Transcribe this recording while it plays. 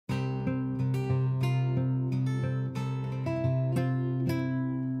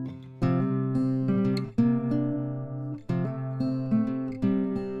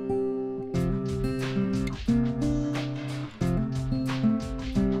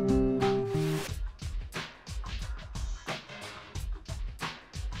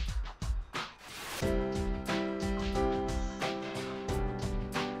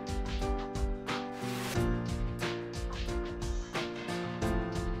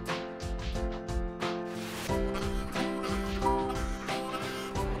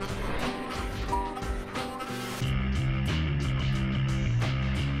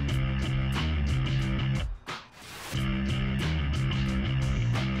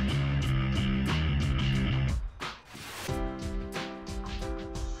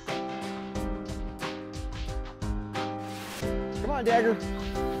on, Dagger.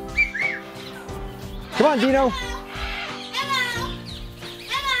 Come on, Dino. Hello.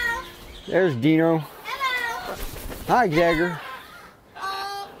 Hello. There's Dino. Hello. Hi, Dagger.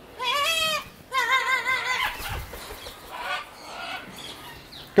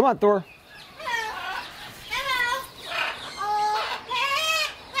 Come on, Thor.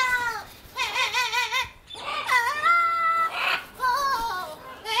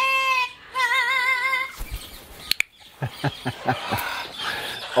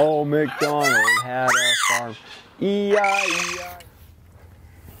 Old MacDonald had a farm. E-I-E-I.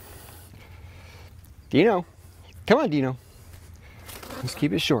 Dino. Come on, Dino. Let's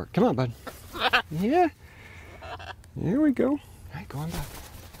keep it short. Come on, bud. Yeah. There we go. All right, go on back.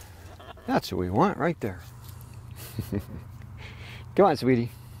 That's what we want right there. Come on, sweetie.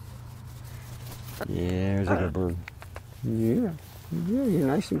 Yeah, there's a good bird. Yeah. Yeah, you're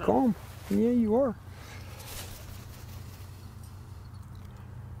nice and calm. Yeah, you are.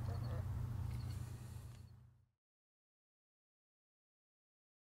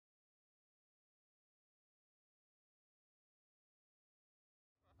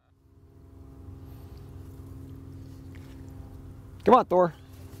 Come on, Thor.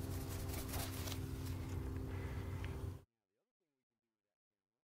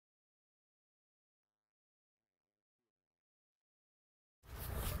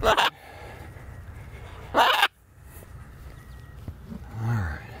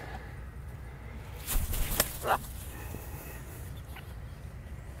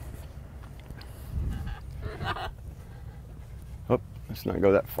 Oh, let's not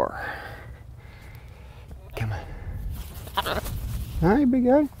go that far. Come on. Hi, big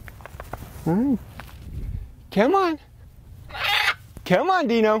guy. Hi. Come on. Come on,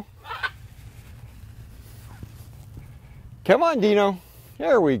 Dino. Come on, Dino.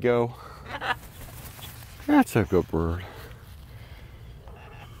 There we go. That's a good bird.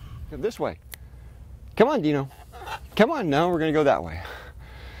 Come this way. Come on, Dino. Come on, no, we're gonna go that way.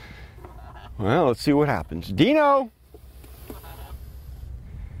 Well, let's see what happens. Dino!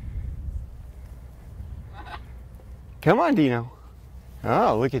 Come on, Dino.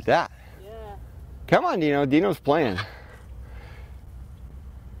 Oh, look at that. Yeah. Come on, Dino. Dino's playing.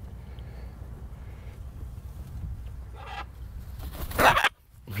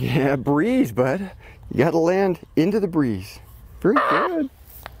 Yeah, breeze, bud. You gotta land into the breeze. Very good.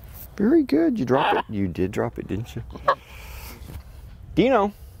 Very good. You dropped it. You did drop it, didn't you?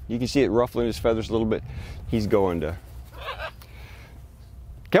 Dino, you can see it ruffling his feathers a little bit. He's going to.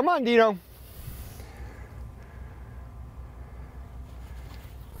 Come on, Dino.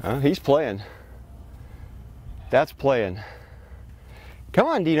 He's playing. That's playing. Come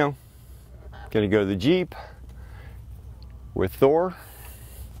on, Dino. Gonna go to the Jeep with Thor.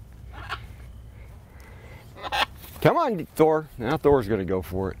 Come on, Thor. Now Thor's gonna go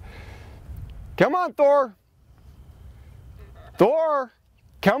for it. Come on, Thor. Thor.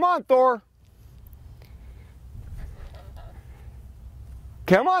 Come on, Thor.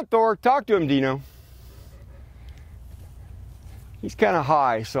 Come on, Thor. Talk to him, Dino. He's kind of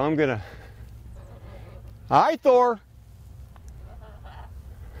high, so I'm gonna. Hi, Thor.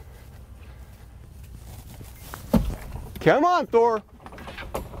 Come on, Thor.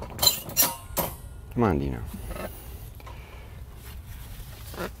 Come on, Dino.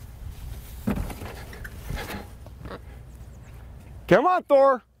 Come on,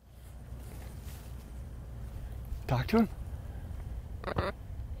 Thor. Talk to him. Yeah,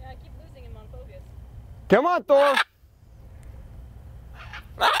 I keep losing him on focus. Come on, Thor.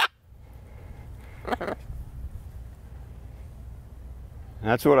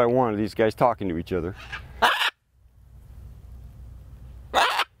 That's what I wanted, these guys talking to each other.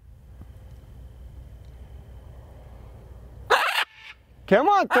 Come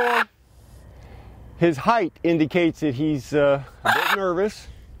on, Thor. His height indicates that he's a bit nervous.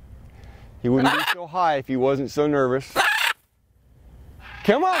 He wouldn't be so high if he wasn't so nervous.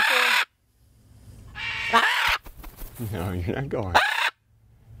 Come on, Thor. No, you're not going.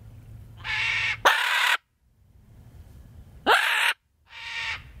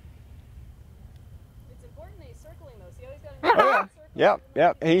 It's important that he's circling though. See how he's got Oh, yeah. Yep,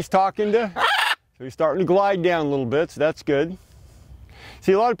 yep. And he's talking to, so he's starting to glide down a little bit, so that's good.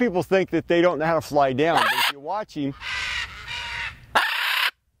 See, a lot of people think that they don't know how to fly down, but if you watch him,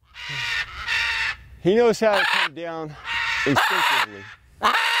 he knows how to come down instinctively.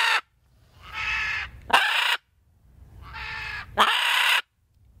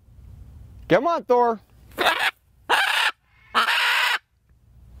 Come on, Thor.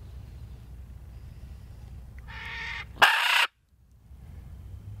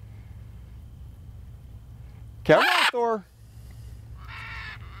 Come on, Thor.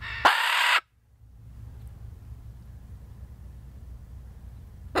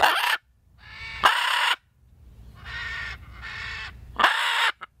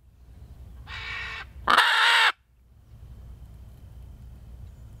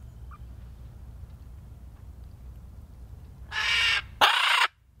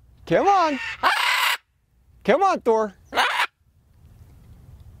 Come on. Come on, Thor.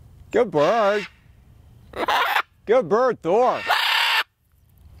 Good bird. Good bird, Thor.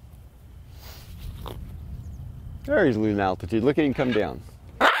 There he's losing altitude. Look at him come down.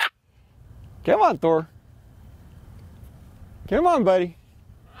 Come on, Thor. Come on, buddy.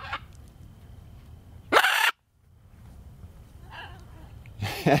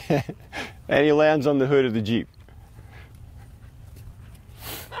 And he lands on the hood of the Jeep.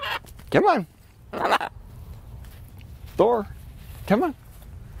 Come on. Thor, come on.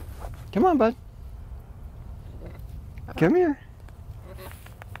 Come on, bud. Come here.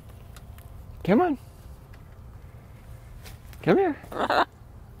 Come on. Come here.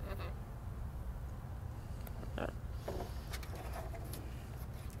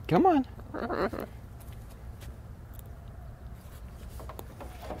 Come on.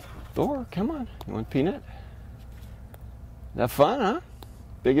 Thor, come on. You want peanut? That fun, huh?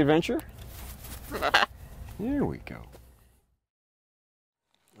 Big adventure? Here we go.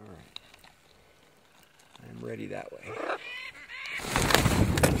 All right. I'm ready that way.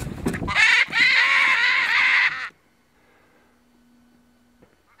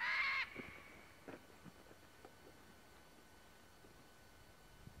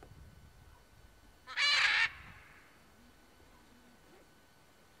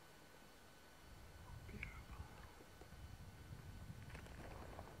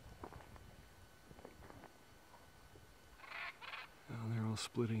 They're all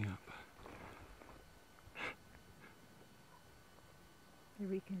splitting up. They're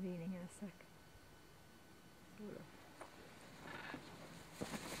reconvening in a sec.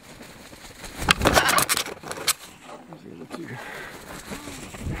 There's the other two.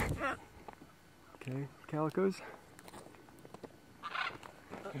 Okay, calicos.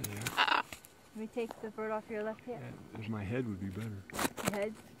 There they are. Let me take the bird off your left hand. Yeah, there's my head would be better. Your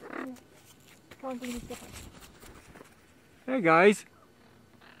head? Yeah. Come on, give me a second. Hey guys.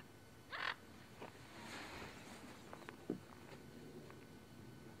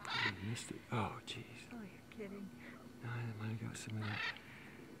 I missed it. Oh jeez. Oh, you're kidding. I might have got some of that.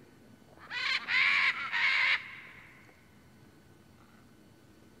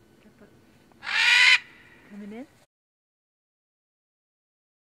 Coming in?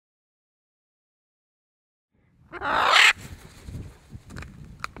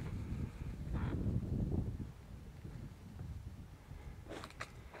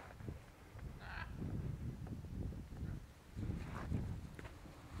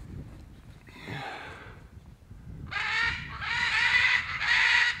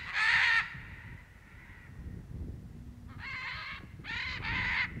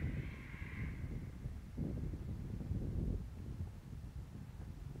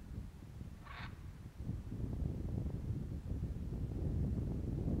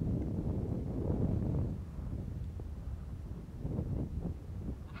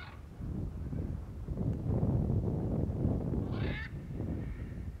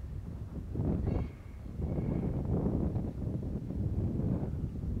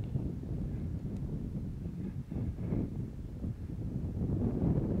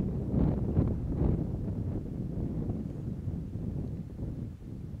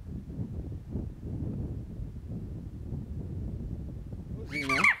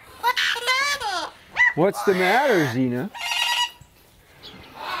 Xena? What's the matter, Xena?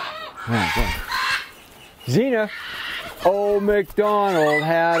 Oh, go. Xena, old MacDonald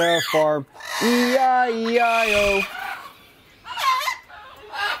had a farm. E-I-E-I-O.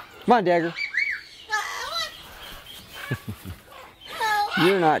 Come on, Dagger.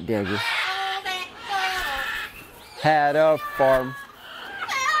 You're not Dagger. Had a farm.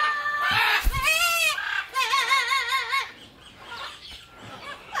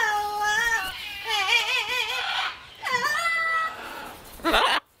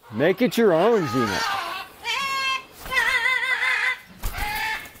 Make it your own, Xena.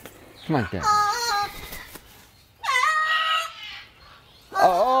 Come on, Dad.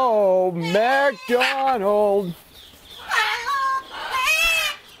 Oh, MacDonald.